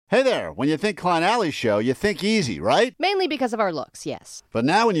Hey there, when you think Klein Alley Show, you think easy, right? Mainly because of our looks, yes. But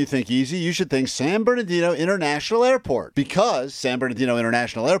now when you think easy, you should think San Bernardino International Airport. Because San Bernardino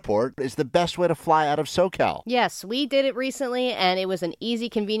International Airport is the best way to fly out of SoCal. Yes, we did it recently, and it was an easy,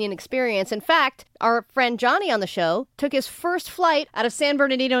 convenient experience. In fact, our friend Johnny on the show took his first flight out of San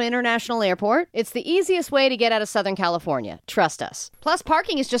Bernardino International Airport. It's the easiest way to get out of Southern California. Trust us. Plus,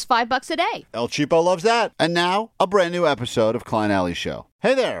 parking is just $5 a day. El Cheapo loves that. And now, a brand new episode of Klein Alley Show.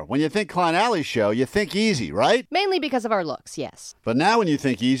 Hey there, when you think Klein Alley Show, you think easy, right? Mainly because of our looks, yes. But now when you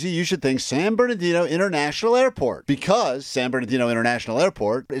think easy, you should think San Bernardino International Airport. Because San Bernardino International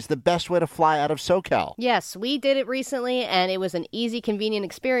Airport is the best way to fly out of SoCal. Yes, we did it recently, and it was an easy, convenient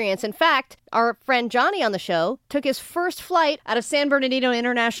experience. In fact, our friend Johnny on the show took his first flight out of San Bernardino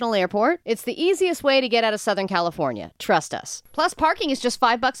International Airport. It's the easiest way to get out of Southern California. Trust us. Plus, parking is just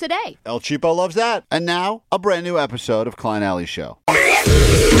 $5 a day. El Cheapo loves that. And now, a brand new episode of Klein Alley Show.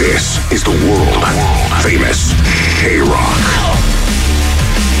 This is the world-famous K-Rock.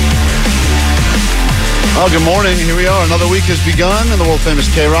 Oh, good morning. Here we are. Another week has begun in the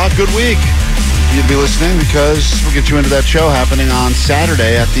world-famous K-Rock. Good week. You'd be listening because we'll get you into that show happening on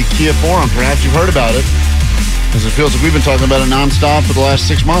Saturday at the Kia Forum. Perhaps you've heard about it, because it feels like we've been talking about it nonstop for the last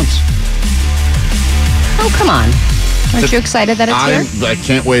 6 months. Oh, come on. Aren't you excited that it's here? I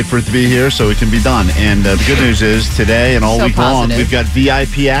can't wait for it to be here so it can be done. And the good news is today and all So week positive. long, we've got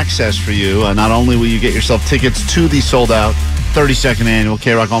VIP access for you. Not only will you get yourself tickets to the sold-out 32nd annual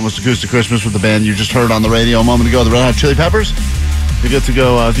K-Rock Almost Acoustic Christmas with the band you just heard on the radio a moment ago, the Red Hot Chili Peppers. You get to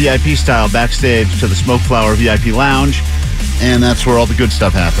go VIP style backstage to the Smoke Flower VIP Lounge, and that's where all the good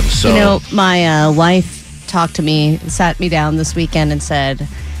stuff happens. So, You know, my wife talked to me, sat me down this weekend and said,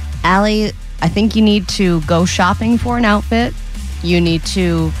 Allie, I think you need to go shopping for an outfit. You need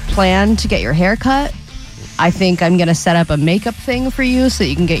to plan to get your hair cut. I think I'm going to set up a makeup thing for you so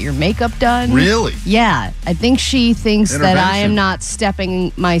you can get your makeup done. Really? Yeah. I think she thinks that I Intervention. am not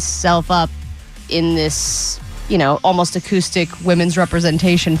stepping myself up in this, you know, almost acoustic women's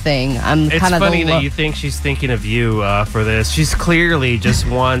representation thing. I'm It's kind of funny that you think she's thinking of you for this. She's clearly just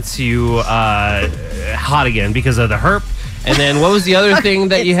wants you hot again because of the herp. And then what was the other thing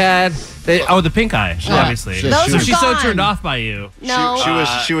that you had? The pink eye, obviously. She- Those so are she's so gone. turned off by you. No.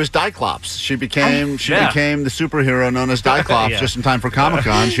 She was Diclops. She became Yeah. the superhero known as Diclops Yeah. just in time for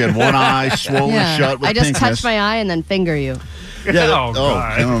Comic-Con. She had one eye swollen shut with I just pinkness. touch my eye and then finger you. Oh, I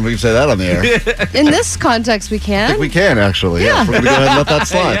God. don't know if we can say that on the air. In this context, we I can. think we can, actually. Yeah. We're going to go ahead and let that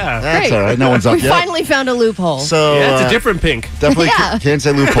slide. Yeah. That's Great. all right. No one's up We yet. finally found a loophole. So, Yeah, it's a different pink. definitely Yeah. can't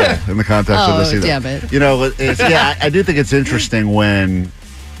say loophole in the context of Oh, this either. damn it. You know, I do think it's interesting when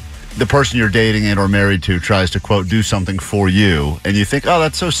the person you're dating and or married to tries to, quote, do something for you, and you think, oh,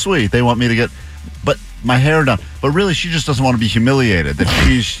 that's so sweet. They want me to get my hair done. But really, she just doesn't want to be humiliated that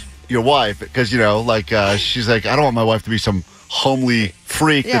she's your wife, because, you know, like, she's like, I don't want my wife to be some homely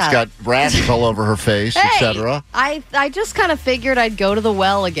freak that's Yeah. got rashes all over her face, etc. I just kind of figured I'd go to the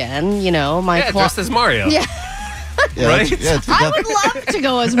well again. You know, my Yeah, dressed as Mario. Yeah. Yeah, Right? I would love to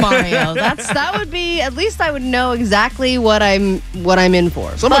go as Mario. That would be, at least I would know exactly what I'm in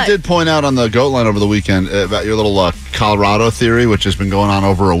for. Someone But- did point out on the Goat Line over the weekend about your little Colorado theory, which has been going on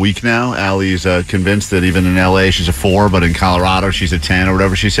over a week now. Allie's convinced that even in L.A. she's a 4, but in Colorado she's a 10 or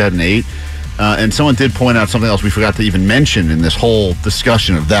whatever she said, an 8. And someone did point out something else we forgot to even mention in this whole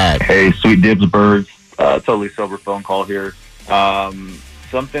discussion of that. Hey, Sweet Dibs Birds. Totally sober phone call here.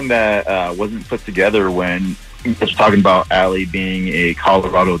 Something that wasn't put together when I was talking about Allie being a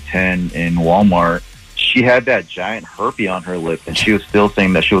Colorado 10 in Walmart. She had that giant herpy on her lip, and she was still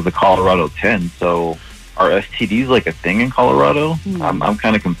saying that she was a Colorado 10. So are STDs like a thing in Colorado? I'm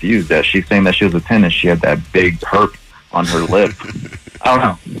kind of confused that she's saying that she was a 10 and she had that big herp on her lip. I don't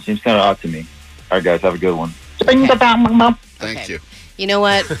know. It seems kind of odd to me. All right, guys, have a good one. Thank you. You know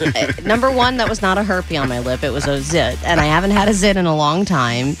what? Number one, that was not a herpy on my lip. It was a zit. And I haven't had a zit in a long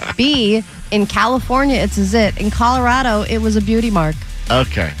time. B, in California, it's a zit. In Colorado, it was a beauty mark.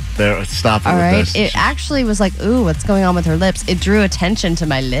 Okay, there. Stop it All with right? this. It actually was like, ooh, what's going on with her lips? It drew attention to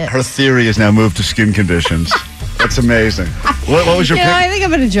my lips. Her theory has now moved to skin conditions. That's amazing. What was your You know, pink? I think I'm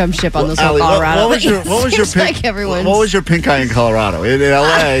going to jump ship on this whole Allie, Colorado. what was your Seems pink? like everyone's... What was your pink eye in Colorado? In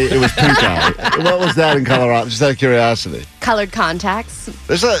L.A., it was pink eye. What was that in Colorado? Just out of curiosity. Colored contacts.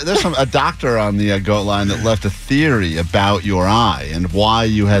 There's a doctor on the Goat Line that left a theory about your eye and why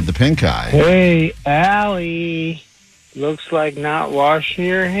you had the pink eye. Hey, Allie. Looks like not washing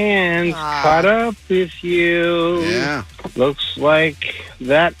your hands caught up with you. Yeah. Looks like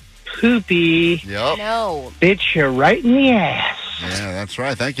that poopy Yep. No. bit you right in the ass. Yeah, that's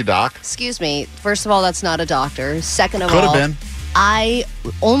right. Thank you, Doc. Excuse me. First of all, that's not a doctor. Second of Could all, have been. I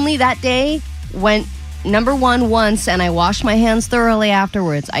only that day went number 1 once, and I washed my hands thoroughly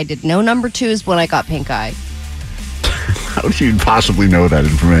afterwards. I did no number 2s when I got pink eye. How do you possibly know that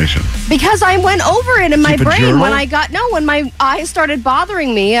information? Because I went over it in my Keep a brain journal? when my eyes started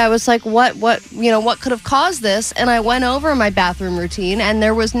bothering me. I was like, what could have caused this? And I went over my bathroom routine, and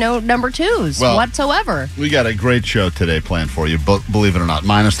there was no number 2s Well, whatsoever. We got a great show today planned for you, believe it or not,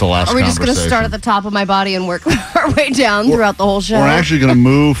 minus the last Are we just going to conversation. start at the top of my body and work our way down throughout the whole show? We're actually going to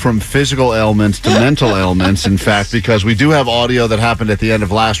move from physical ailments to mental ailments, in fact, because we do have audio that happened at the end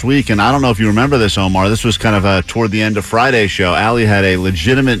of last week. And I don't know if you remember this, Omar. This was kind of toward the end of Friday's show. Allie had a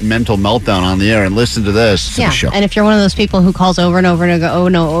legitimate mental meltdown on the air. And listen to this. Yeah, and if you're one of those people who calls over and over and go, oh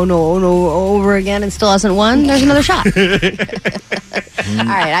no, over again and still hasn't won, there's another shot. All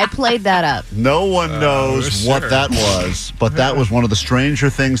right, I played that up. No one knows what that was, but that was one of the stranger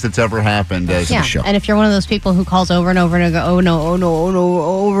things that's ever happened as a show. And if you're one of those people who calls over and over and go, oh no,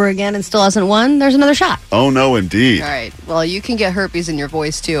 over again and still hasn't won, there's another shot. Oh, no, indeed. All right, well, you can get herpes in your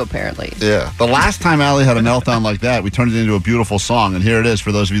voice too, apparently. Yeah. The last time Allie had a meltdown like that, we turned it into a beautiful song, and here it is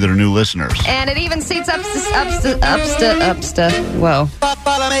for those of you that are new listeners. And it even seats whoa.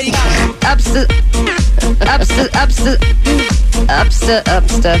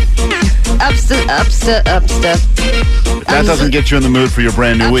 If that doesn't get you in the mood for your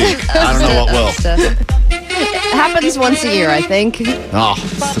brand new week, I don't know what will. It happens once a year, I think. Oh,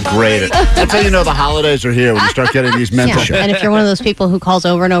 it's great. That's how you know the holidays are here, when you start getting these mental shit. And if you're one of those people who calls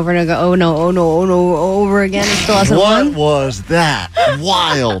over and over and go, oh no, over again and still hasn't won. What was that?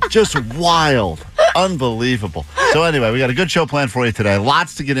 Wild. Just wild. Unbelievable. So anyway, we got a good show planned for you today.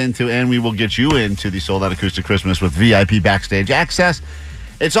 Lots to get into, and we will get you into the Sold Out Acoustic Christmas with VIP backstage access.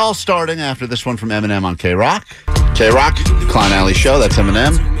 It's all starting after this one from Eminem on K-Rock. K-Rock, Klein Alley Show. That's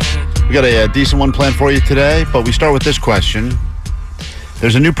Eminem. We got a decent one planned for you today, but we start with this question.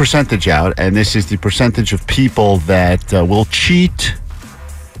 There's a new percentage out, and this is the percentage of people that will cheat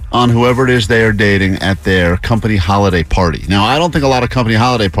on whoever it is they are dating at their company holiday party. Now, I don't think a lot of company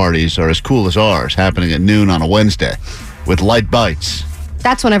holiday parties are as cool as ours, happening at noon on a Wednesday with light bites.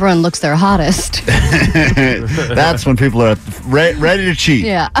 That's when everyone looks their hottest. That's when people are ready to cheat.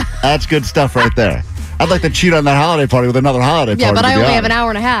 Yeah. That's good stuff right there. I'd like to cheat on that holiday party with another holiday party. Yeah, but I only have an hour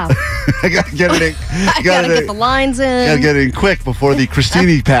and a half. I gotta get it in. I gotta get the lines in. Gotta get it in quick before the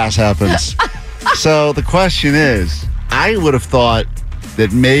Christini pass happens. So the question is, I would have thought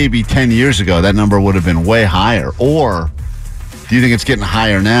that maybe 10 years ago that number would have been way higher. Or do you think it's getting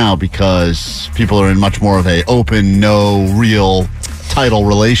higher now because people are in much more of a open, no real title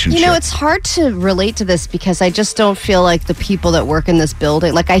relationship? You know, it's hard to relate to this because I just don't feel like the people that work in this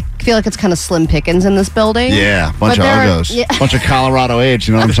building, like I feel like it's kind of slim pickings in this building. Yeah, bunch of uggos. Yeah. Bunch of Colorado age,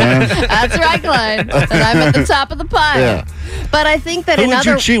 you know what I'm saying? That's right, Glenn. And I'm at the top of the pile. Yeah. But I think that Who would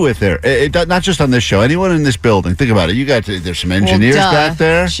you cheat with there? Not just on this show. Anyone in this building. Think about it. You got there's some engineers back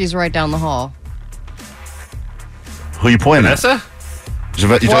there. She's right down the hall. Who are you pointing Vanessa? at? You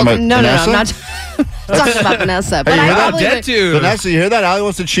talking about no, Vanessa? I'm not talking about Vanessa. But Hey, you heard I probably Dead would. to. Vanessa, you hear that? Allie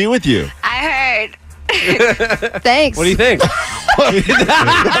wants to cheat with you. I heard. Thanks. What do you think?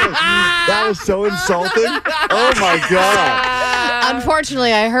 That was so insulting. Oh, my God.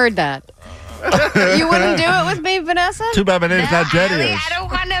 Unfortunately, I heard that. You wouldn't do it with me, Vanessa? Too bad my name's not Jenny. Allie, I don't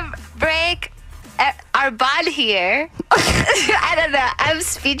want to break our bond here. I don't know. I'm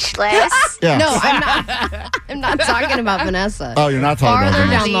speechless. Yeah. No, I'm not. I'm not talking about Vanessa. Oh, you're not talking about Farther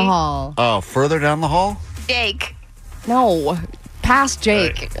Vanessa. down the hall. Oh, further down the hall? Jake. No, past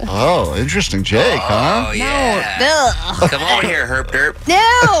Jake. Oh, interesting. Jake, huh? Oh, yeah. No. Come over here, Herp Derp. No.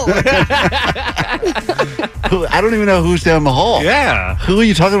 I don't even know who's down the hall. Yeah. Who are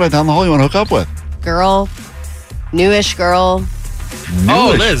you talking about down the hall you want to hook up with? Girl. Newish girl. Oh,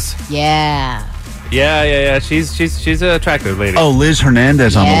 Newish. Liz. Yeah. Yeah. She's an attractive lady. Oh, Liz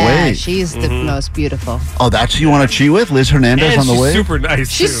Hernandez on the Yeah, way. she's the most beautiful. Oh, that's who you want to cheat with? Liz Hernandez and on the she's way? super nice.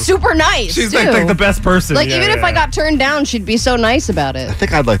 She's too. super nice, She's too. like the best person. Like, Yeah, even if yeah. I got turned down, she'd be so nice about I it.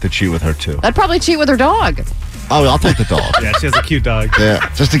 think I'd like to cheat with her, too. I'd probably cheat with her dog. Oh, I'll take the dog. Yeah, she has a cute dog. Yeah,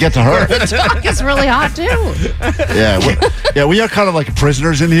 just to get to her. The dog is really hot, too. Yeah, we are kind of like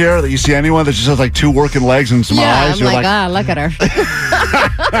prisoners in here that you see anyone that just has like two working legs and some eyes. I'm You're like, look at her.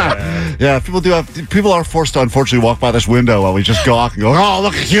 Yeah, people are forced to unfortunately walk by this window while we just gawk and go, oh,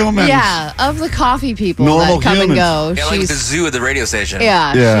 look at humans. Yeah, of the coffee people Normal that come humans. and go. Yeah, like the zoo at the radio station.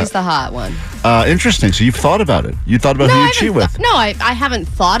 Yeah. She's the hot one. Interesting. So you've thought about it. You thought about who you cheat with. I haven't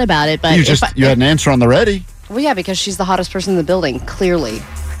thought about it, but You had an answer on the ready. Well, yeah, because she's the hottest person in the building, clearly.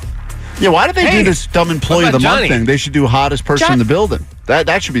 Yeah, why do they Hey, do this dumb employee what of the about month Johnny? thing? They should do hottest person in the building.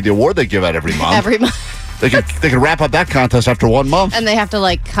 That should be the award they give out every month. Every month. They could wrap up that contest after 1 month. And they have to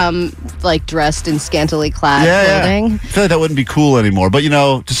like come like dressed in scantily clad Yeah. clothing. I feel like that wouldn't be cool anymore. But, to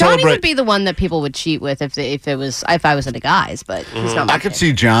Johnny celebrate. would be the one that people would cheat with if I was into guys, but he's not. My I could kid.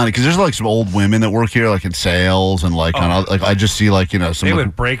 see Johnny, because there's like some old women that work here, like in sales and like, I just see like, some. They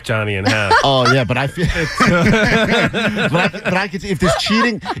would break Johnny in half. Oh yeah, but I feel. but I could see if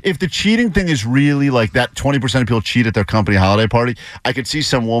the cheating thing is really like that. 20% of people cheat at their company holiday party. I could see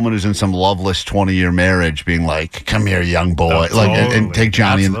some woman who's in some loveless 20-year marriage being like, "Come here, young boy," and take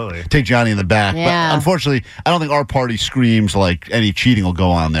Johnny in the back. Yeah. But unfortunately, I don't think our party screams like any cheating will go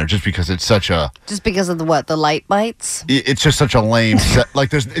on there, just because it's such a. Just because of the light bites. It's just such a lame set.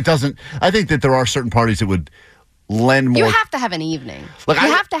 Like it doesn't. I think that there are certain parties that would lend more. You have to have an evening. Like,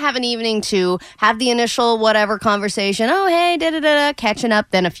 you have to have an evening to have the initial whatever conversation. Oh, hey, catching up.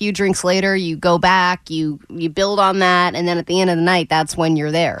 Then a few drinks later, you go back, you build on that, and then at the end of the night, that's when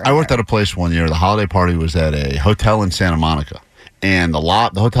you're there. I worked at a place one year. The holiday party was at a hotel in Santa Monica, and the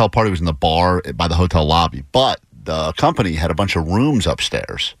hotel party was in the bar by the hotel lobby, but the company had a bunch of rooms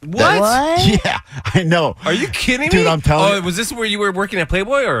upstairs. What? Yeah, I know. Are you kidding me? Dude, I'm telling you. Was this where you were working at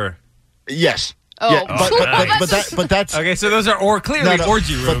Playboy, or? Yes. Oh, Yeah, but that's Okay, so those are clearly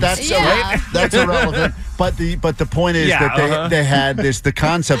orgy rooms. But that's irrelevant. But the point is that they had this. The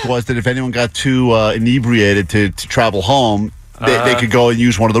concept was that if anyone got too inebriated to travel home, they could go and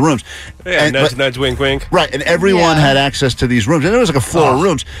use one of the rooms. Yeah, nudge, wink, wink. Right, and everyone had access to these rooms, and there was like a floor of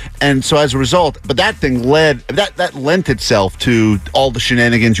rooms, and so as a result, but that thing that lent itself to all the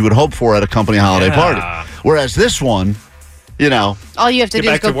shenanigans you would hope for at a company holiday party. Whereas this one, all you have to do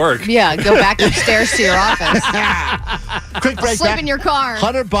is back go to work. Yeah, go back upstairs to your office. quick break. Sleep in your car.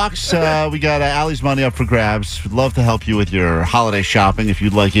 $100. We got Allie's money up for grabs. We'd love to help you with your holiday shopping. If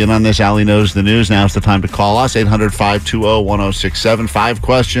you'd like in on this, Allie knows the news. Now's the time to call us. 800-520-1067. 5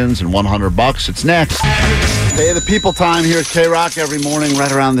 questions and $100. It's next. Hey, the people time here at K-Rock every morning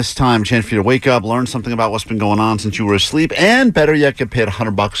right around this time. Chance for you to wake up, learn something about what's been going on since you were asleep, and better yet, get paid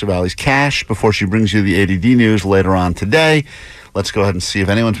 $100 of Allie's cash before she brings you the ADD news later on today. Let's go ahead and see if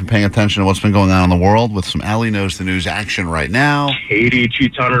anyone's been paying attention to what's been going on in the world with some Allie Knows the News action right now. Katie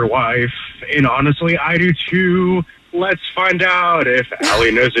cheats on her wife, and honestly, I do too. Let's find out if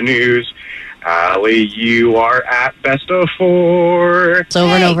Allie knows the news. Allie, you are at best of 4. It's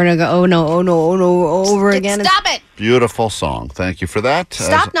over and over and over. Oh no, over again. Stop it! Beautiful song. Thank you for that.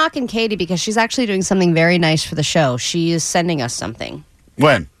 Stop knocking Katie, because she's actually doing something very nice for the show. She is sending us something.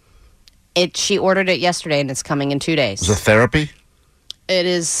 When? She ordered it yesterday, and it's coming in 2 days. Is it therapy? It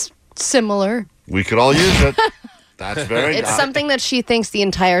is similar. We could all use it. That's very It's something that she thinks the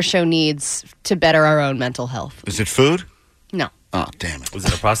entire show needs to better our own mental health. Is it food? No. Oh, damn it. Was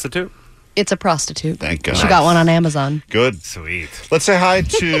it a prostitute? It's a prostitute. Thank God. She got one on Amazon. Good. Sweet. Let's say hi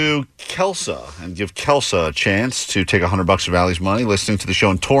to Kelsa and give Kelsa a chance to take $100 of Allie's money, listening to the show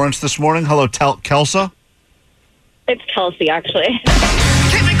in Torrance this morning. Hello, Kelsa. It's Kelsey, actually.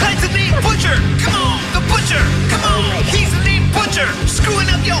 Kevin Klein's the name butcher. Come on, the butcher. Come on, he's the name butcher. Screwing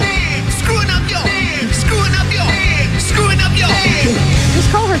up your head. Screwing up your head. Screwing up your head. Screwing up your head.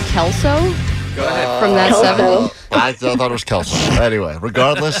 Just call her Kelso. Go ahead. From that Kelso. 7. I thought it was Kelsa. Anyway,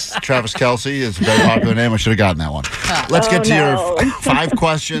 regardless, Travis Kelce is a very popular name. I should have gotten that one. Let's get to your 5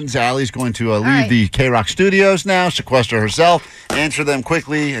 questions. Allie's going to leave the K-Rock studios now, sequester herself, answer them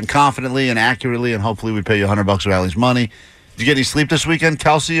quickly and confidently and accurately, and hopefully we pay you $100 of Allie's money. Did you get any sleep this weekend,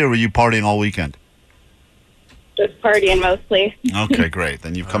 Kelsey, or were you partying all weekend? Just partying mostly. Okay, great.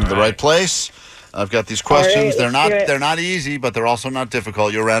 Then you've come to the right place. I've got these questions. All right, they're not easy, but they're also not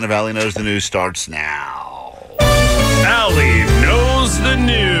difficult. Your round of Allie Knows the News starts now. Allie Knows the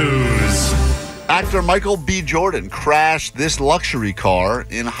News. Actor Michael B. Jordan crashed this luxury car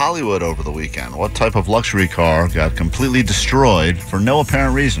in Hollywood over the weekend. What type of luxury car got completely destroyed for no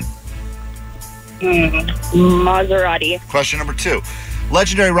apparent reason? Maserati. Question number 2.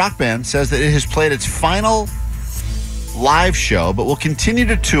 Legendary rock band says that it has played its final live show, but will continue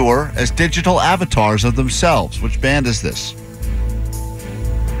to tour as digital avatars of themselves. Which band is this?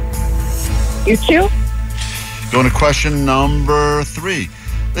 U2? Going to question number 3.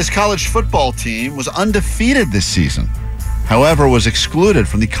 This college football team was undefeated this season. However, was excluded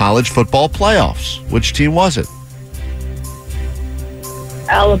from the college football playoffs. Which team was it?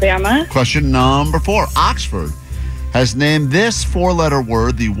 Alabama. Question number 4. Oxford has named this 4-letter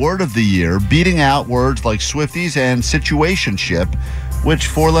word the word of the year, beating out words like Swifties and situationship. Which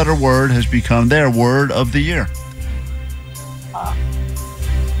 4-letter word has become their word of the year?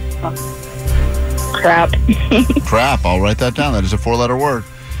 Crap. Crap. I'll write that down. That is a 4-letter word.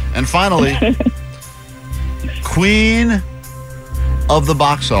 And finally, Queen of the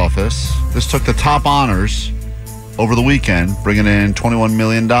box office. This took the top honors over the weekend, bringing in $21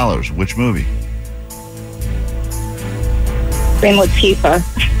 million. Which movie? Queen Latifah.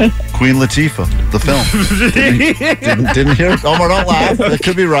 Queen Latifah, the film. didn't hear it? Omar, don't laugh. That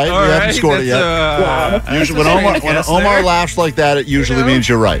could be right. All We haven't right, scored it yet. Usually, when Omar laughs like that, it usually means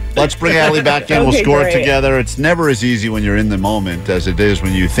you're right. Let's bring Allie back in. We'll Okay, score it great. together. It's never as easy when you're in the moment as it is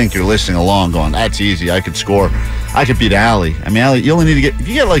when you think you're listening along going, that's easy. I could score. I could beat Allie. I mean, Allie, you only need to get, if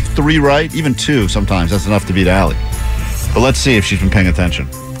you get like 3 right, even 2 sometimes, that's enough to beat Allie. But let's see if she's been paying attention.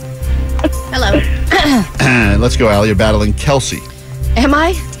 Hello. Let's go, Allie. You're battling Kelsey. Am I?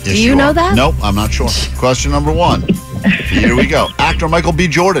 Yes, Do you know are. that? Nope, I'm not sure. Question number 1. Here we go. Actor Michael B.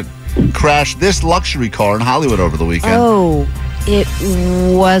 Jordan crashed this luxury car in Hollywood over the weekend. Oh, it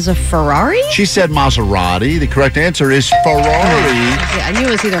was a Ferrari? She said Maserati. The correct answer is Ferrari. Yeah, I knew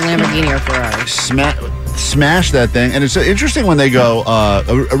it was either Lamborghini or Ferrari. Smash that thing. And it's interesting when they go,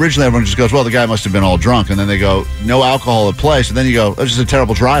 originally everyone just goes, well, the guy must have been all drunk. And then they go, no alcohol at play. So then you go, oh, just a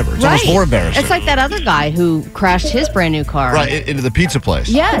terrible driver. It's almost more embarrassing. It's like that other guy who crashed his brand new car. Right, into the pizza place.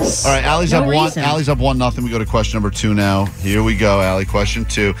 Yes. All right, Allie's No up reason. 1. Allie's up 1-0. We go to question number 2 now. Here we go, Allie. Question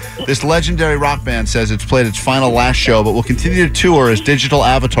 2. This legendary rock band says it's played its final last show, but will continue to tour as digital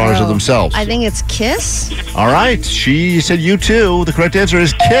avatars of themselves. I think it's Kiss. All right, she said U2. The correct answer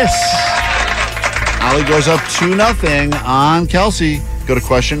is Kiss. Allie goes up 2-0 on Kelsey. Go to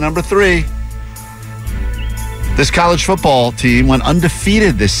question number 3. This college football team went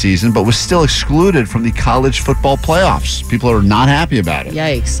undefeated this season, but was still excluded from the college football playoffs. People are not happy about it.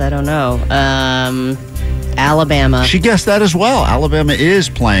 Yikes, I don't know. Alabama. She guessed that as well. Alabama is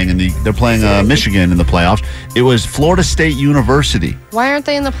playing they're playing Michigan in the playoffs. It was Florida State University. Why aren't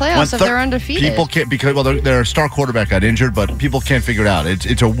they in the playoffs if they're undefeated? People can't, because their star quarterback got injured, but people can't figure it out.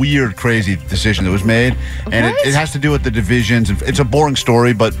 It's a weird, crazy decision that was made, and it has to do with the divisions. It's a boring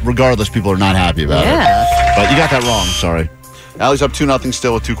story, but regardless, people are not happy about it. But you got that wrong. Sorry. Allie's up 2-0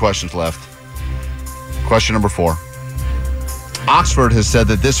 still with 2 questions left. Question number 4. Oxford has said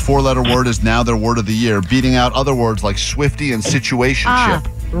that this 4-letter word is now their word of the year, beating out other words like Swifty and situationship.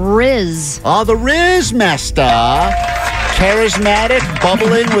 Riz. Oh, the Riz Master. Charismatic,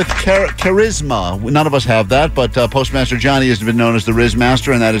 bubbling with charisma. None of us have that, but Postmaster Johnny has been known as the Riz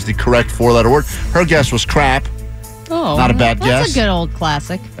Master, and that is the correct 4-letter word. Her guess was crap. Oh, not a bad guess. That's a good old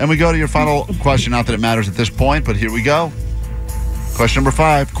classic. And we go to your final question, not that it matters at this point, but here we go. Question number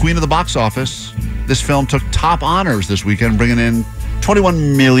 5, Queen of the box office. This film took top honors this weekend, bringing in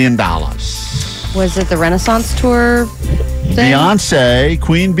 $21 million. Was it the Renaissance tour thing? Beyonce,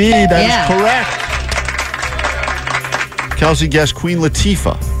 Queen Bee, that is correct. Kelsey guessed Queen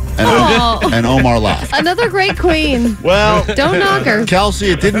Latifah, and Omar laughed. Another great queen. Well, don't knock her.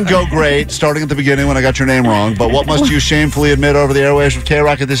 Kelsey, it didn't go great starting at the beginning when I got your name wrong, but what must you shamefully admit over the airwaves of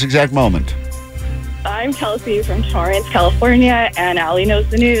K-Rock at this exact moment? I'm Kelsey from Torrance, California, and Allie knows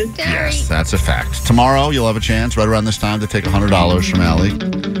the news. Yes, that's a fact. Tomorrow, you'll have a chance right around this time to take $100 from Allie.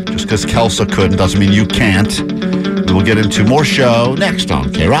 Just because Kelsey couldn't doesn't mean you can't. We will get into more show next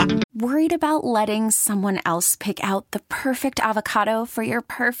on K-Rock. Worried about letting someone else pick out the perfect avocado for your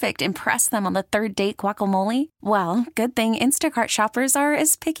perfect impress them on the third date guacamole? Well, good thing Instacart shoppers are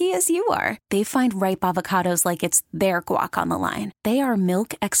as picky as you are. They find ripe avocados like it's their guac on the line. They are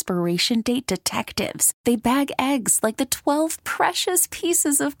milk expiration date detectives. They bag eggs like the 12 precious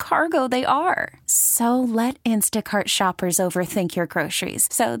pieces of cargo they are. So let Instacart shoppers overthink your groceries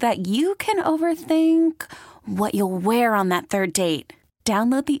so that you can overthink what you'll wear on that third date.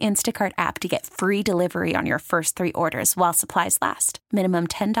 Download the Instacart app to get free delivery on your first 3 orders while supplies last. Minimum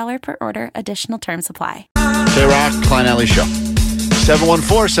 $10 per order. Additional terms apply. K-Rock, Klein Alley Show.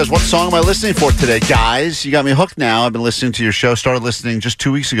 714 says, what song am I listening for today? Guys, you got me hooked now. I've been listening to your show. Started listening just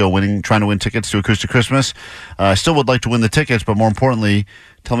 2 weeks ago, trying to win tickets to Acoustic Christmas. I still would like to win the tickets, but more importantly,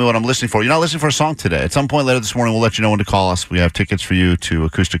 tell me what I'm listening for. You're not listening for a song today. At some point later this morning, we'll let you know when to call us. We have tickets for you to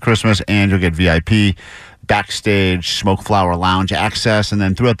Acoustic Christmas, and you'll get VIP, backstage, Smoke Flower Lounge access. And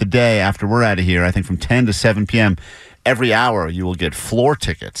then throughout the day, after we're out of here, I think from 10 to 7 p.m., every hour, you will get floor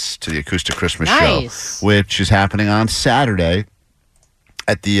tickets to the Acoustic Christmas show, which is happening on Saturday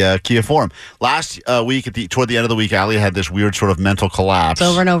at the Kia Forum. Last week, toward the end of the week, Allie had this weird sort of mental collapse. It's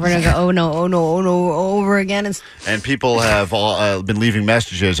over and over and over. Oh no, over again. And people have all, been leaving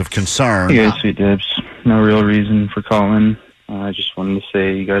messages of concern. Hey guys, Sweet Dips. No real reason for calling. I just wanted to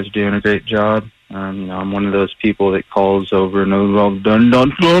say you guys are doing a great job. I'm one of those people that calls over and over. Dun,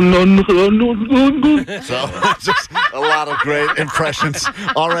 dun, dun, dun, dun, dun, dun, dun. So just a lot of great impressions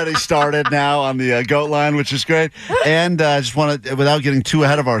already started now on the GOAT line, which is great. And I just want to, without getting too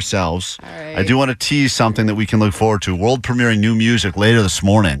ahead of ourselves, I do want to tease something that we can look forward to. World premiering new music later this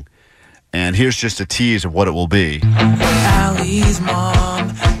morning. And here's just a tease of what it will be. Allie's mom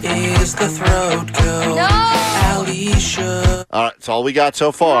is the throat goat. No! Allie should. All right, that's all we got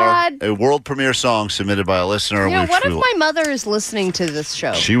so far. God. A world premiere song submitted by a listener. You know, which what if we- my mother is listening to this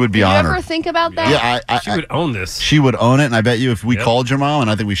show? She would be Did honored. you ever think about that? Yeah, She would own this. She would own it, and I bet you if we called your mom, and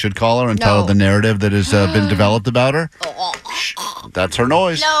I think we should call her and tell her the narrative that has been developed about her, that's her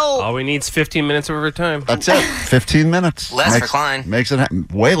noise. All we need is 15 minutes of her time. That's it. 15 minutes. Less for Klein. Makes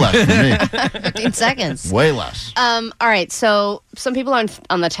it way less for me. 15 seconds. Way less. All right, so some people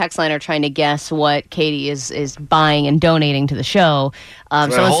on the text line are trying to guess what Katie is buying and donating to the show.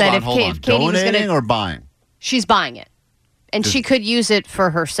 Wait, Someone said hold on. if Katie was Donating going to... or buying? She's buying it. And she could use it for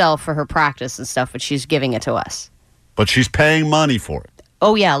herself, for her practice and stuff, but she's giving it to us. But she's paying money for it.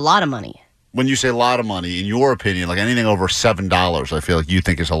 Oh, yeah, a lot of money. When you say a lot of money, in your opinion, like anything over $7, I feel like you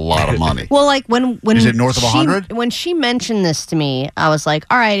think is a lot of money. Well, like when Is it north of 100? When she mentioned this to me, I was like,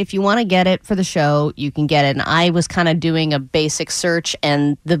 all right, if you want to get it for the show, you can get it. And I was kind of doing a basic search,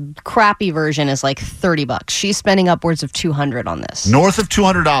 and the crappy version is like $30. She's spending upwards of $200 on this. North of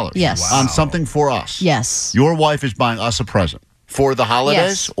 $200? Yes. On something for us? Yes. Your wife is buying us a present. For the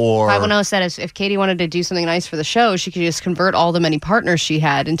holidays? Yes. Or 510 said if Katie wanted to do something nice for the show, she could just convert all the many partners she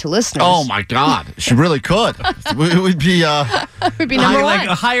had into listeners. Oh, my God. She really could. It would be... We'd be number one. Like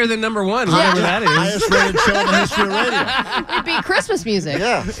higher than number one, whatever that is. Highest rated show in the history of radio. It'd be Christmas music.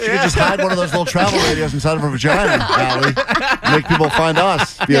 Yeah. She could just hide one of those little travel radios inside of her vagina, Allie. Make people find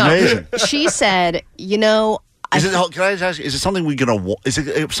us. It'd be amazing. She said, you know... Can I just ask you, is it something we're going to... Is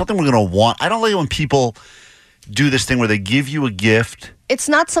it something we're going to want? I don't like it when people do this thing where they give you a gift. It's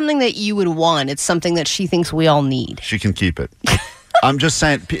not something that you would want. It's something that she thinks we all need. She can keep it. I'm just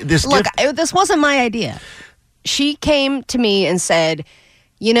saying, this Look, gift... this wasn't my idea. She came to me and said,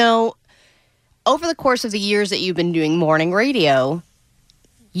 you know, over the course of the years that you've been doing morning radio,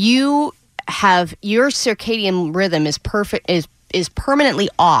 you have your circadian rhythm is perfect, is permanently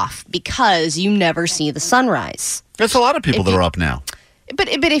off because you never see the sunrise. There's a lot of people that are up now. But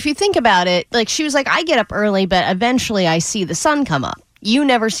if you think about it, like she was like, I get up early, but eventually I see the sun come up. You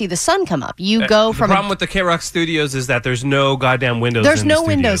never see the sun come up. You go from the problem with the K-Rock studios is that there's no goddamn windows. There's in the no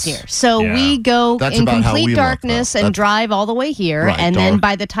windows studios. here. So Yeah. we go That's in about how we complete look, darkness though. and That's- drive all the way here. Right, and then dark.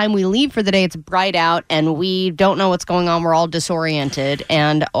 by the time we leave for the day, it's bright out and we don't know what's going on. We're all disoriented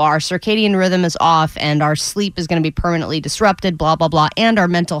and our circadian rhythm is off and our sleep is going to be permanently disrupted, blah, blah, blah. And our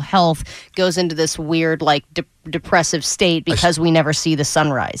mental health goes into this weird, like, depressive state because we never see the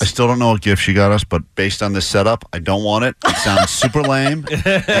sunrise. I still don't know what gift she got us, but based on this setup, I don't want it. It sounds super lame.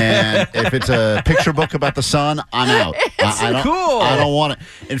 And if it's a picture book about the sun, I'm out. I don't, cool. I don't want it.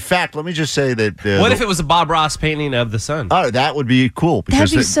 In fact, let me just say that... What if it was a Bob Ross painting of the sun? Oh, that would be cool because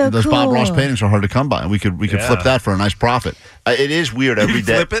That'd be so those Bob cool. Ross paintings are hard to come by. We could flip that for a nice profit. It is weird every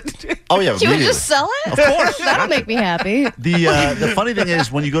day. Flip it? Oh yeah, You would immediately. just sell it? Of course. That'll make me happy. The funny thing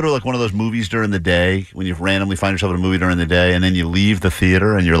is when you go to like one of those movies during the day, when you randomly find yourself in a movie during the day, and then you leave the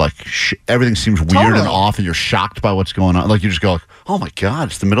theater and you're like, everything seems weird and Totally. off, and you're shocked by what's going on. Like you just go, like, oh my god,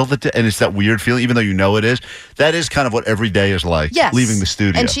 it's the middle of the day, and it's that weird feeling, even though you know it is. That is kind of what every day is like. Yes. Leaving the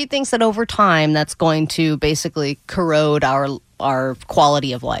studio. And she thinks that over time that's going to basically corrode our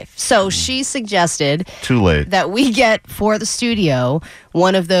quality of life. So she suggested Too late. that we get for the studio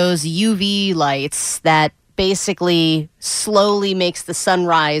one of those UV lights that basically slowly makes the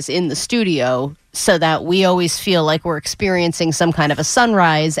sunrise in the studio so that we always feel like we're experiencing some kind of a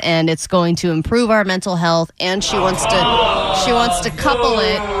sunrise, and it's going to improve our mental health. And she wants to couple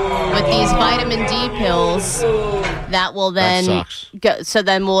it with these vitamin D pills that will then sucks. so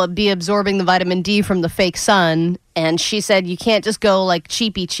then we'll be absorbing the vitamin D from the fake sun. And she said you can't just go like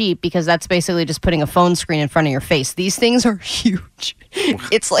cheapy cheap because that's basically just putting a phone screen in front of your face. These things are huge.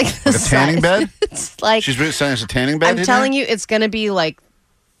 It's like the Like a tanning size. bed? It's like She's really saying it's a tanning bed. I'm telling you, it's going to be like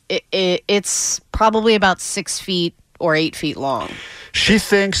it's probably about 6 feet or 8 feet long. She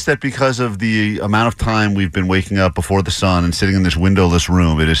thinks that because of the amount of time we've been waking up before the sun and sitting in this windowless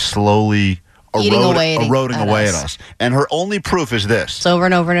room, it is slowly Eating away eroding at away us. at us. And her only proof is this. So over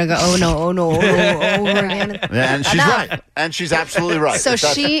and over and I go, oh no, over again. And she's Enough. right. And she's absolutely right. So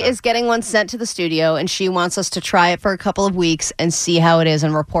she is getting one sent to the studio, and she wants us to try it for a couple of weeks and see how it is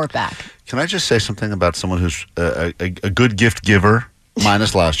and report back. Can I just say something about someone who's a good gift giver,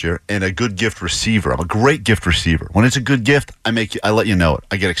 minus last year, and a good gift receiver? I'm a great gift receiver. When it's a good gift, I let you know it.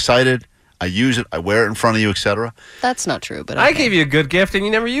 I get excited. I use it. I wear it in front of you, etc. That's not true, but I gave you a good gift and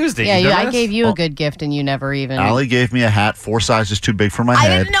you never used it. Yeah, you I gave you a good gift and you never even. Allie gave me a hat 4 sizes too big for my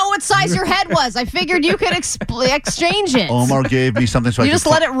head. I didn't know what size your head was. I figured you could exchange it. Omar gave me something so you I just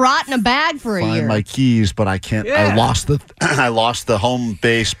could let it rot in a bag for a find year. my keys, but I can't. Yeah. I lost the home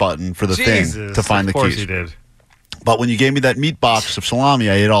base button for the Jesus, thing to find the Of course keys. you did. But when you gave me that meat box of salami,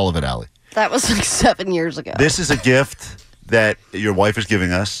 I ate all of it, Allie. That was like 7 years ago. This is a gift that your wife is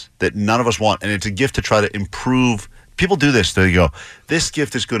giving us that none of us want, and it's a gift to try to improve. People do this. They go, this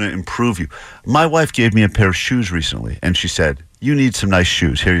gift is going to improve you. My wife gave me a pair of shoes recently, and she said, you need some nice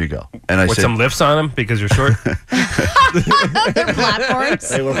shoes. Here you go. And I With said, some lifts on them because you're short? They're platforms.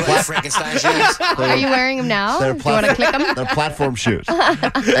 They were Frankenstein shoes. Are you wearing them now? Do you want to click them? They're platform shoes.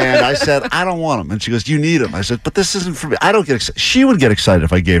 And I said, I don't want them. And she goes, you need them. I said, but this isn't for me. I don't get excited. She would get excited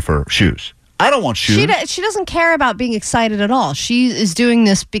if I gave her shoes. I don't want shoes. She doesn't care about being excited at all. She is doing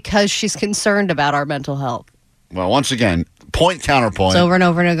this because she's concerned about our mental health. Well, once again, point counterpoint. It's over and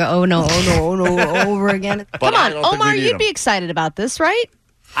over and over. Oh no, over again. Come I on, don't think Omar, we need you'd them. be excited about this, right?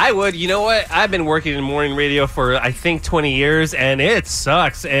 I would. You know what? I've been working in morning radio for, I think, 20 years, and it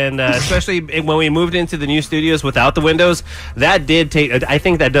sucks. And especially when we moved into the new studios without the windows, that did take, I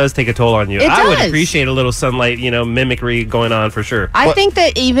think that does take a toll on you. It I would does. appreciate a little sunlight, mimicry going on for sure. I think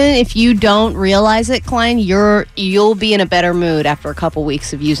that even if you don't realize it, Klein, you'll be in a better mood after a couple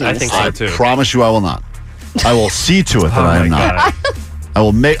weeks of using I this think thing. so, too. Promise you I will not. I will see to it that Oh, I am my not.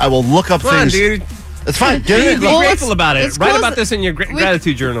 God. I will look up Come on, things. dude. It's fine. Get Be it. Well, grateful about it. it's Write cool about this in your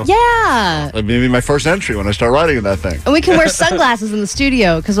gratitude journal. Yeah. Maybe my first entry when I start writing in that thing. And we can wear sunglasses in the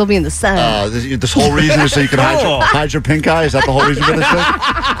studio because we'll be in the sun. This whole reason is so you can Cool. hide your pink eye? Is that the whole reason for this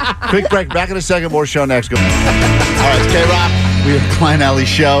thing? Quick break. Back in a second. More show next. Go. All right, it's K-Rock. We have Klein Alley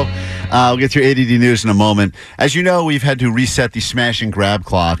Show. We'll get to your ADD news in a moment. As you know, we've had to reset the smash and grab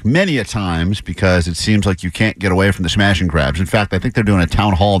clock many a times because it seems like you can't get away from the smash and grabs. In fact, I think they're doing a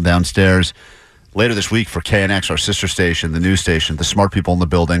town hall downstairs later this week for KNX, our sister station, the news station, the smart people in the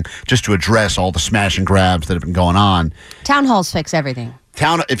building, just to address all the smash and grabs that have been going on. Town halls fix everything.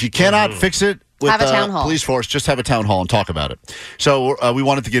 If you cannot fix it with Have a town hall. police force, just have a town hall and talk about it. So we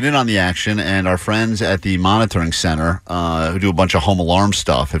wanted to get in on the action, and our friends at the monitoring center, who do a bunch of home alarm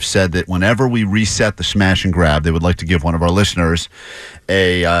stuff, have said that whenever we reset the smash and grab, they would like to give one of our listeners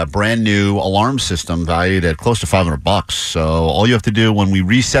a brand new alarm system valued at close to $500. So all you have to do when we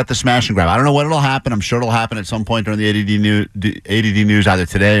reset the smash and grab, I don't know when it'll happen. I'm sure it'll happen at some point during the ADD news either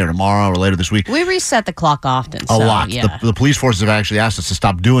today or tomorrow or later this week. We reset the clock often. A so, lot. Yeah. The police forces have actually asked us to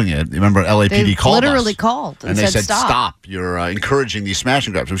stop doing it. Remember, LAPD They called literally us. called and they said, said, stop. You're encouraging these smash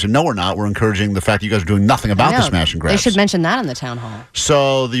and grabs. We said, no, we're not. We're encouraging the fact that you guys are doing nothing about I the know. smash and grabs. They should mention that in the town hall.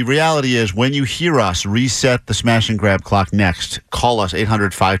 So the reality is when you hear us reset the smash and grab clock next, call us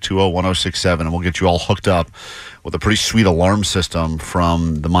 800-520-1067 and we'll get you all hooked up with a pretty sweet alarm system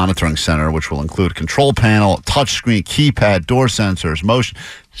from the monitoring center, which will include control panel, touchscreen, keypad, door sensors, motion,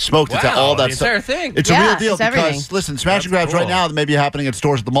 smoke detector, all that the stuff. entire thing. It's a Yeah, real deal it's because, everything. listen, smash and grabs cool. right now may be happening at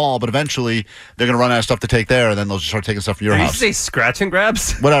stores at the mall, but eventually they're going to run out of stuff to take there, and then they'll just start taking stuff from your Did you house. say scratch and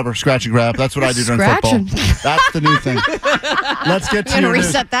grabs? Whatever, scratch and grab. That's what I do during Scratching. football. That's the new thing. Let's get to You're your going to news.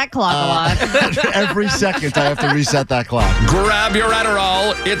 reset that clock a lot. Every second I have to reset that clock. Grab your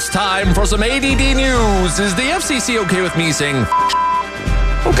Adderall. It's time for some ADD news. Is the FCC okay with me saying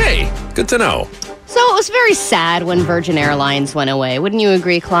okay, good to know. So it was very sad when Virgin Airlines went away. Wouldn't you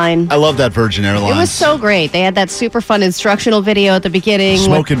agree, Klein? I love that Virgin Airlines. It was so great. They had that super fun instructional video at the beginning.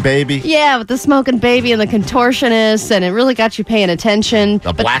 Smoking baby. Yeah, with the smoking baby and the contortionist, and it really got you paying attention.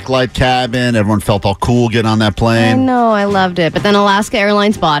 The blacklight cabin. Everyone felt all cool getting on that I plane. know, I loved it. But then Alaska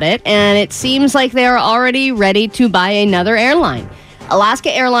Airlines bought it, and it seems like they're already ready to buy another airline.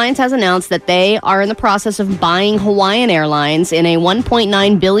 Alaska Airlines has announced that they are in the process of buying Hawaiian Airlines in a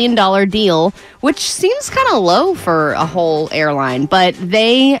 $1.9 billion deal, which seems kind of low for a whole airline, but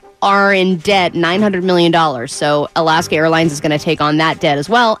they are in debt $900 million. So Alaska Airlines is going to take on that debt as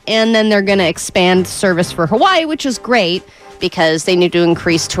well, and then they're going to expand service for Hawaii, which is great, because they need to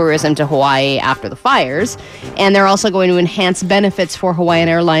increase tourism to Hawaii after the fires. And they're also going to enhance benefits for Hawaiian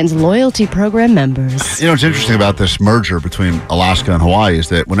Airlines loyalty program members. You know, what's interesting about this merger between Alaska and Hawaii is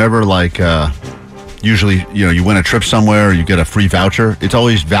that whenever, usually, you win a trip somewhere or you get a free voucher, it's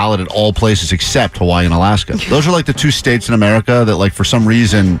always valid at all places except Hawaii and Alaska. Those are like the two states in America that, for some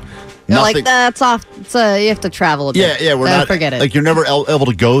reason, They're nothing. like, that's off. You have to travel a bit. Yeah, we're not. Forget it. Like, you're never able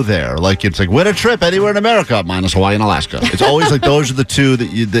to go there. Like, it's like, win a trip anywhere in America, minus Hawaii and Alaska. It's always like those are the two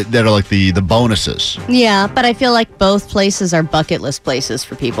that are like the bonuses. Yeah, but I feel like both places are bucket list places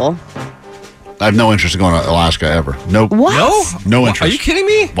for people. I have no interest in going to Alaska ever. Nope. What? No interest. Are you kidding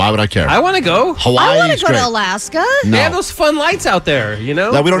me? Why would I care? I want to go. Hawaii I want is to go great. to Alaska. No. They have those fun lights out there, you know?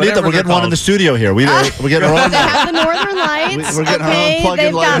 No, we don't need them. We're Whatever getting one in the studio here. We're getting our own. They have the Northern Lights. We're getting our own plug-in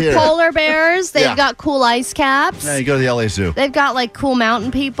They've light got here. polar bears. They've Yeah. got cool ice caps. Yeah, you go to the LA Zoo. They've got like cool mountain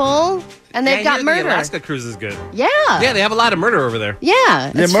people, and they've got The murder. Alaska cruise is good. Yeah. Yeah, they have a lot of murder over there. Yeah,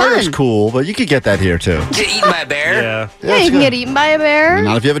 Yeah, it's murder's fun. cool, but you could get that here too. Get eaten by a bear? Yeah. Yeah, you can get eaten by a bear.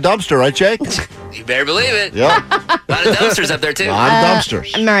 Not if you have a dumpster, right, Jake? You better believe it. Yep. A lot of dumpsters up there, too. A lot of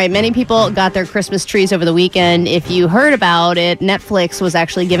dumpsters. All right, many people got their Christmas trees over the weekend. If you heard about it, Netflix was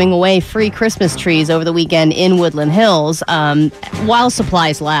actually giving away free Christmas trees over the weekend in Woodland Hills while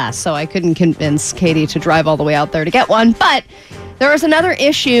supplies last. So I couldn't convince Katie to drive all the way out there to get one. But there was another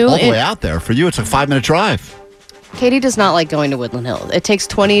issue. All the way out there. For you, it's a 5-minute drive. Katie does not like going to Woodland Hills. It takes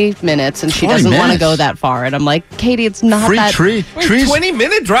 20 minutes, and she 20 doesn't want to minutes? go that far. And I'm like, Katie, it's not Free that... tree. Wait, Trees.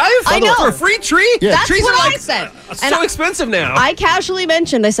 20-minute drive? I know. For a free tree? Yeah. That's Trees what are I like said. so expensive now. I casually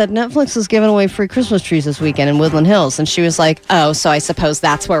mentioned, I said, Netflix is giving away free Christmas trees this weekend in Woodland Hills. And she was like, oh, so I suppose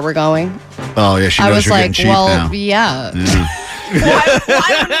that's where we're going? Oh, yeah, she I knows was you're like, getting cheap well, now. yeah.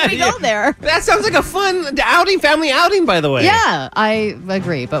 Why wouldn't we go there? That sounds like a fun family outing, by the way. Yeah, I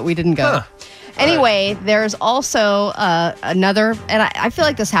agree, but we didn't go. Huh. Anyway, there's also another, and I feel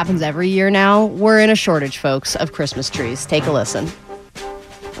like this happens every year now. We're in a shortage, folks, of Christmas trees. Take a listen.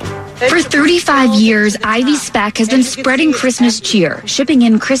 For 35 years, Ivy Speck has been spreading Christmas cheer, shipping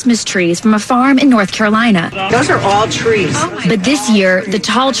in Christmas trees from a farm in North Carolina. Those are all trees. But this year, the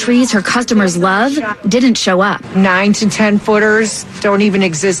tall trees her customers love didn't show up. 9 to 10 footers don't even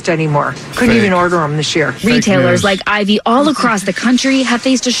exist anymore. Couldn't even order them this year. Retailers like Ivy all across the country have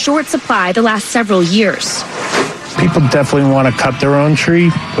faced a short supply the last several years. People definitely want to cut their own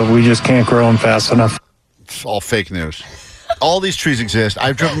tree, but we just can't grow them fast enough. It's all fake news. All these trees exist.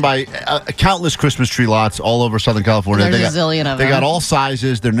 I've driven by countless Christmas tree lots all over Southern California. There's a zillion of They them. got all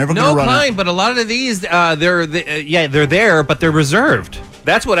sizes. They're never going No to run crime, out. but a lot of these, they're there, but they're reserved.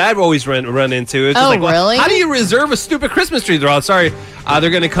 That's what I've always run into. It's just Oh, like, well, really? how do you reserve a stupid Christmas tree? They're all sorry.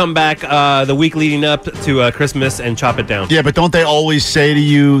 They're going to come back the week leading up to Christmas and chop it down. Yeah, but don't they always say to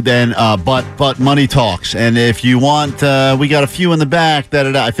you then, but money talks. And if you want, we got a few in the back,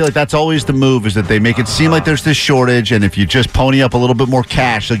 da-da-da. I feel like that's always the move, is that they make it seem like there's this shortage, and if you just pony up a little bit more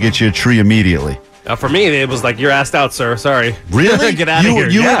cash, they'll get you a tree immediately. For me, it was like, you're asked out, sir. Sorry. Really? Get out of here.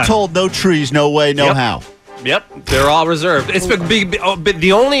 You Yeah. were told no trees, no way, no Yep. how. Yep, they're all reserved. It's but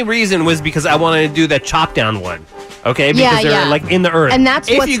the only reason was because I wanted to do that chop down one. Okay, because they're like in the earth. And that's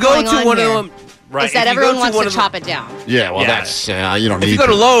if what's you go going to on one here, of them, right? is that if you go everyone wants one to of chop it down. Yeah, well, Yeah. that's you don't If need you go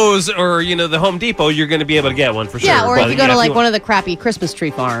to Lowe's or the Home Depot, you're going to be able to get one for sure. Yeah, or But, if you go to yeah, like one of the crappy Christmas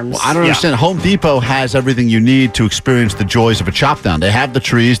tree farms. Well, I don't understand. Home Depot has everything you need to experience the joys of a chop down. They have the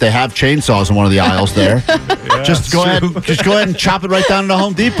trees. They have chainsaws in one of the aisles there. Just go ahead and chop it right down to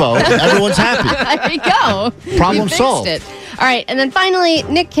Home Depot. Everyone's happy. There you go. Problem You fixed solved. it. All right, and then finally,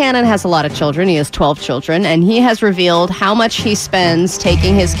 Nick Cannon has a lot of children. He has 12 children, and he has revealed how much he spends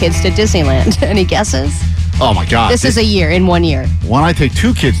taking his kids to Disneyland. Any guesses? Oh, my God. This is a year, in 1 year. When I take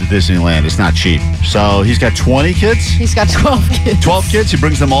 2 kids to Disneyland, it's not cheap. So he's got 20 kids? He's got 12 kids. 12 kids? He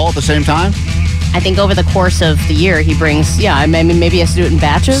brings them all at the same time? I think over the course of the year, he brings, maybe he has to do it in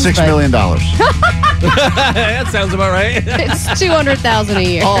batches. $6 million. That sounds about right. It's $200,000 a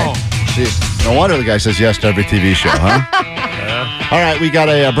year. Oh, jeez. No wonder the guy says yes to every TV show, huh? All right, we got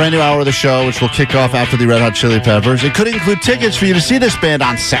a brand new hour of the show, which will kick off after the Red Hot Chili Peppers. It could include tickets for you to see this band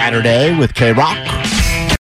on Saturday with K-Rock.